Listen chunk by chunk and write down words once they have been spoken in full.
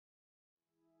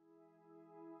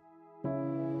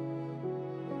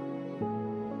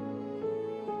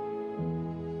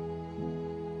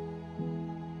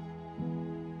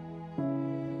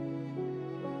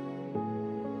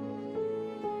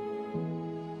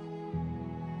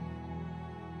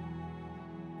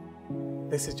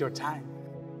this is your time.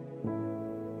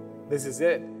 This is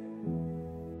it.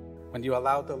 When you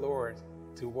allow the Lord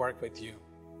to work with you.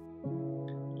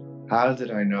 How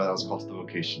did I know that was called the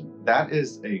vocation? That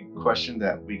is a question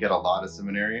that we get a lot of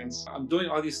seminarians. I'm doing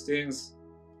all these things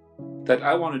that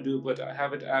I want to do, but I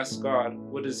haven't asked God,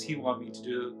 what does He want me to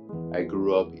do? I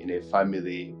grew up in a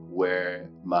family where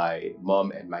my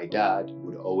mom and my dad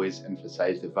would always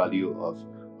emphasize the value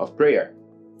of prayer.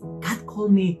 God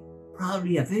called me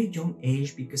probably at a very young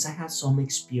age because I had some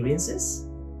experiences.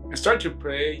 I started to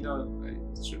pray,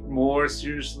 more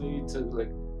seriously to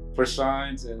for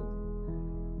signs, and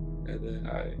then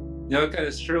I, kind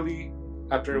of surely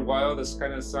after a while, this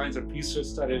kind of signs of priesthood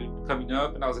started coming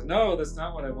up, and I was like, no, that's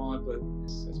not what I want. But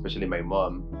especially my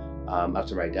mom,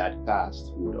 after my dad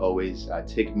passed, would always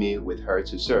take me with her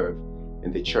to serve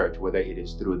in the church, whether it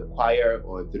is through the choir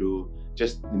or through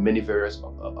just the many various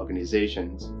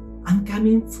organizations. I'm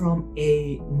coming from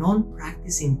a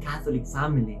non-practicing Catholic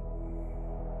family,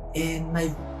 and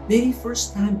my very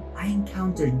first time I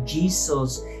encountered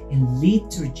Jesus in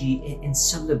liturgy and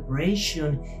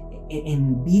celebration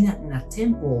and being in a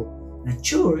temple, in a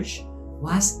church,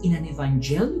 was in an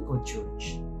evangelical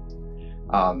church.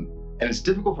 And it's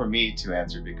difficult for me to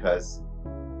answer because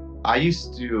I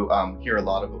used to hear a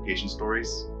lot of vocation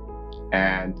stories,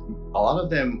 and a lot of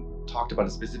them talked about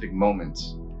a specific moment,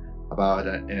 about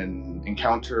an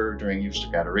encounter during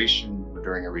Eucharistic adoration or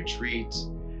during a retreat.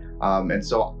 And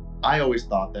so I always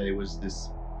thought that it was this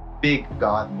big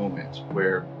God moment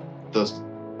where the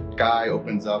sky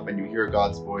opens up and you hear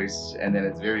God's voice and then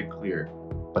it's very clear.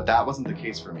 But that wasn't the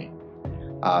case for me.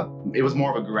 It was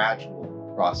more of a gradual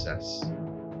process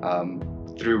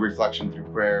through reflection,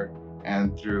 through prayer,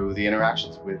 and through the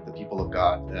interactions with the people of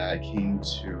God that I came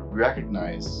to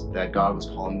recognize that God was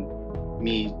calling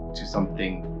me to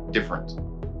something different.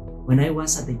 When I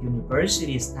was at the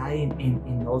university studying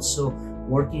and also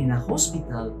working in a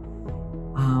hospital,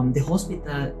 the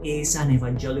hospital is an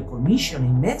evangelical mission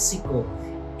in Mexico,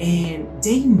 and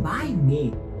they invite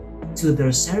me to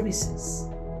their services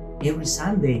every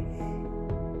Sunday.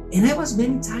 And I was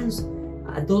many times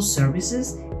at those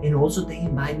services, and also they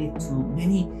invite me to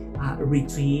many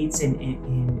retreats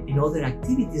and other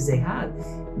activities they had.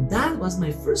 That was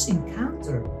my first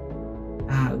encounter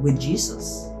with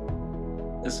Jesus.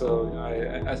 And so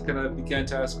I kind of began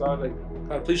to ask God,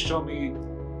 God, please show me,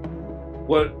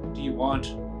 what do you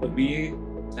want of me?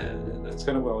 And that's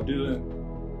kind of what I'll do. And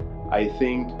I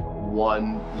think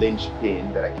one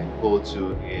linchpin that I can go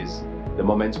to is the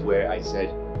moment where I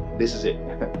said, this is it.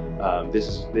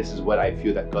 This is what I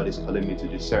feel that God is calling me to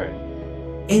discern.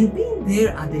 And being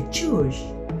there at the church,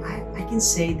 I can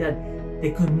say that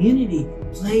the community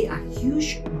played a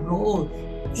huge role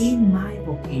in my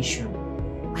vocation.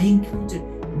 I encountered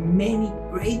many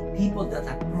great people that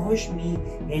approached me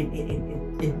and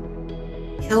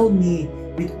helped me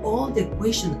with all the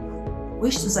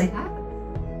questions I had.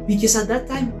 Because at that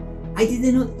time, I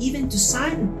didn't know even to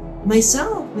sign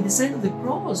myself with the sign of the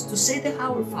cross, to say the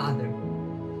Our Father.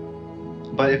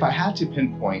 But if I had to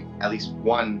pinpoint at least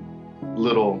one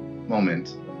little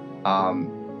moment,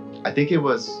 I think I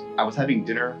was having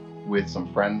dinner with some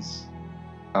friends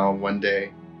one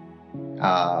day,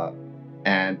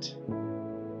 and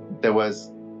there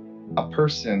was a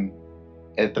person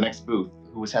at the next booth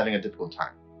who was having a difficult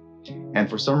time. And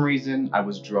for some reason, I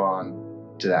was drawn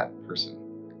to that person.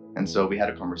 And so we had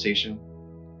a conversation,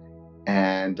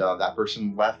 and that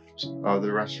person left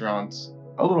the restaurant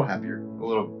a little happier, a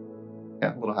little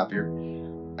happier.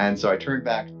 And so I turned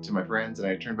back to my friends, and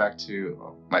I turned back to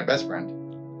my best friend,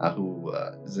 who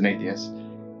is an atheist.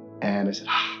 And I said,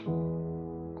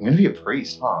 I'm going to be a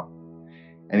priest, huh?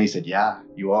 And he said, yeah,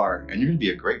 you are. And you're going to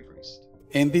be a great priest.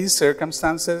 In these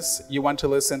circumstances, you want to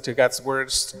listen to God's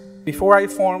words. Before I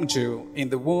formed you in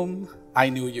the womb, I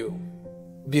knew you.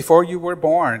 Before you were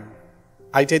born,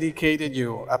 I dedicated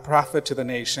you a prophet to the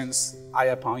nations. I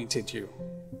appointed you.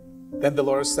 Then the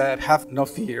Lord said, have no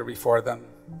fear before them,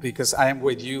 because I am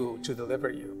with you to deliver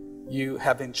you. You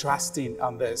have been trusting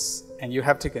on this, and you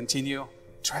have to continue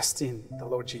trusting the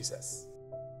Lord Jesus.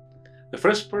 The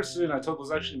first person I told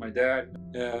was actually my dad.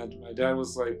 And my dad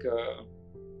was like, have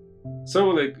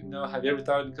you ever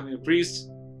thought of becoming a priest?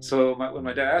 So when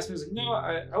my dad asked me, I was like, no,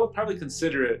 I would probably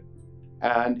consider it.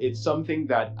 And it's something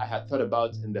that I had thought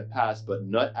about in the past, but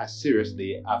not as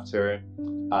seriously after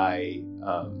I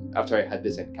had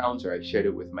this encounter. I shared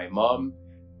it with my mom,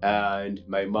 and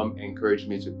my mom encouraged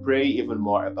me to pray even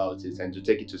more about it and to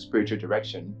take it to spiritual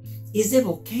direction. It's the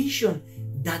vocation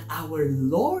that our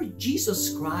Lord Jesus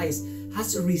Christ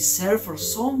has reserved for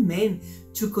some men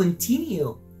to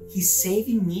continue His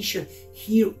saving mission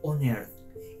here on earth.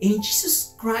 And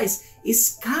Jesus Christ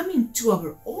is coming to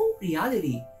our own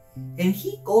reality, and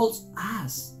He calls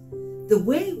us the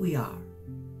way we are.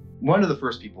 One of the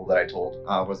first people that I told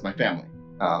was my family.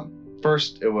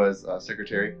 First, it was a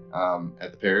secretary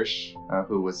at the parish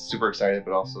who was super excited,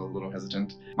 but also a little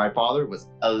hesitant. My father was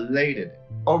elated,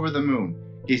 over the moon.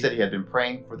 He said he had been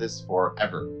praying for this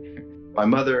forever. My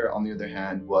mother, on the other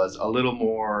hand, was a little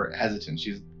more hesitant.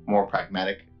 She's more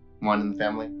pragmatic one in the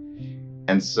family.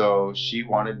 And so she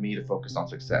wanted me to focus on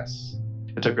success.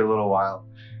 It took her a little while,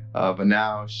 but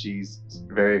now she's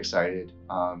very excited.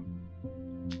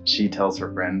 She tells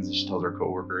her friends, she tells her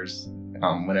coworkers,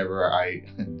 whenever I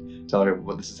tell her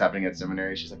what this is happening at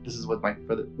seminary, she's like, this is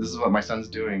what my son's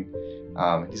doing.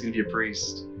 He's gonna be a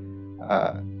priest.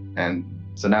 And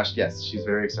so now, yes, she's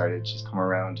very excited. She's come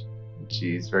around.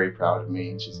 She's very proud of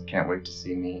me. She can't wait to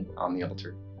see me on the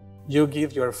altar. You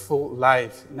give your full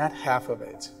life, not half of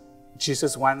it.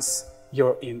 Jesus wants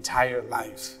your entire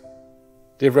life.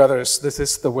 Dear brothers, this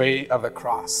is the way of the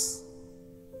cross,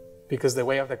 because the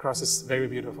way of the cross is very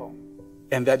beautiful.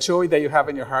 And that joy that you have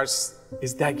in your hearts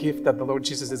is that gift that the Lord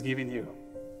Jesus is giving you.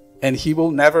 And He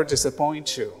will never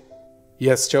disappoint you. He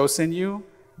has chosen you,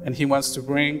 and He wants to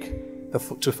bring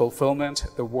to fulfillment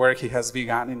the work He has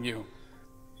begun in you.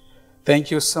 Thank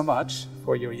you so much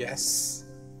for your yes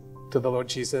to the Lord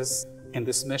Jesus in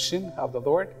this mission of the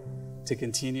Lord to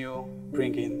continue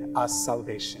bringing us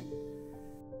salvation.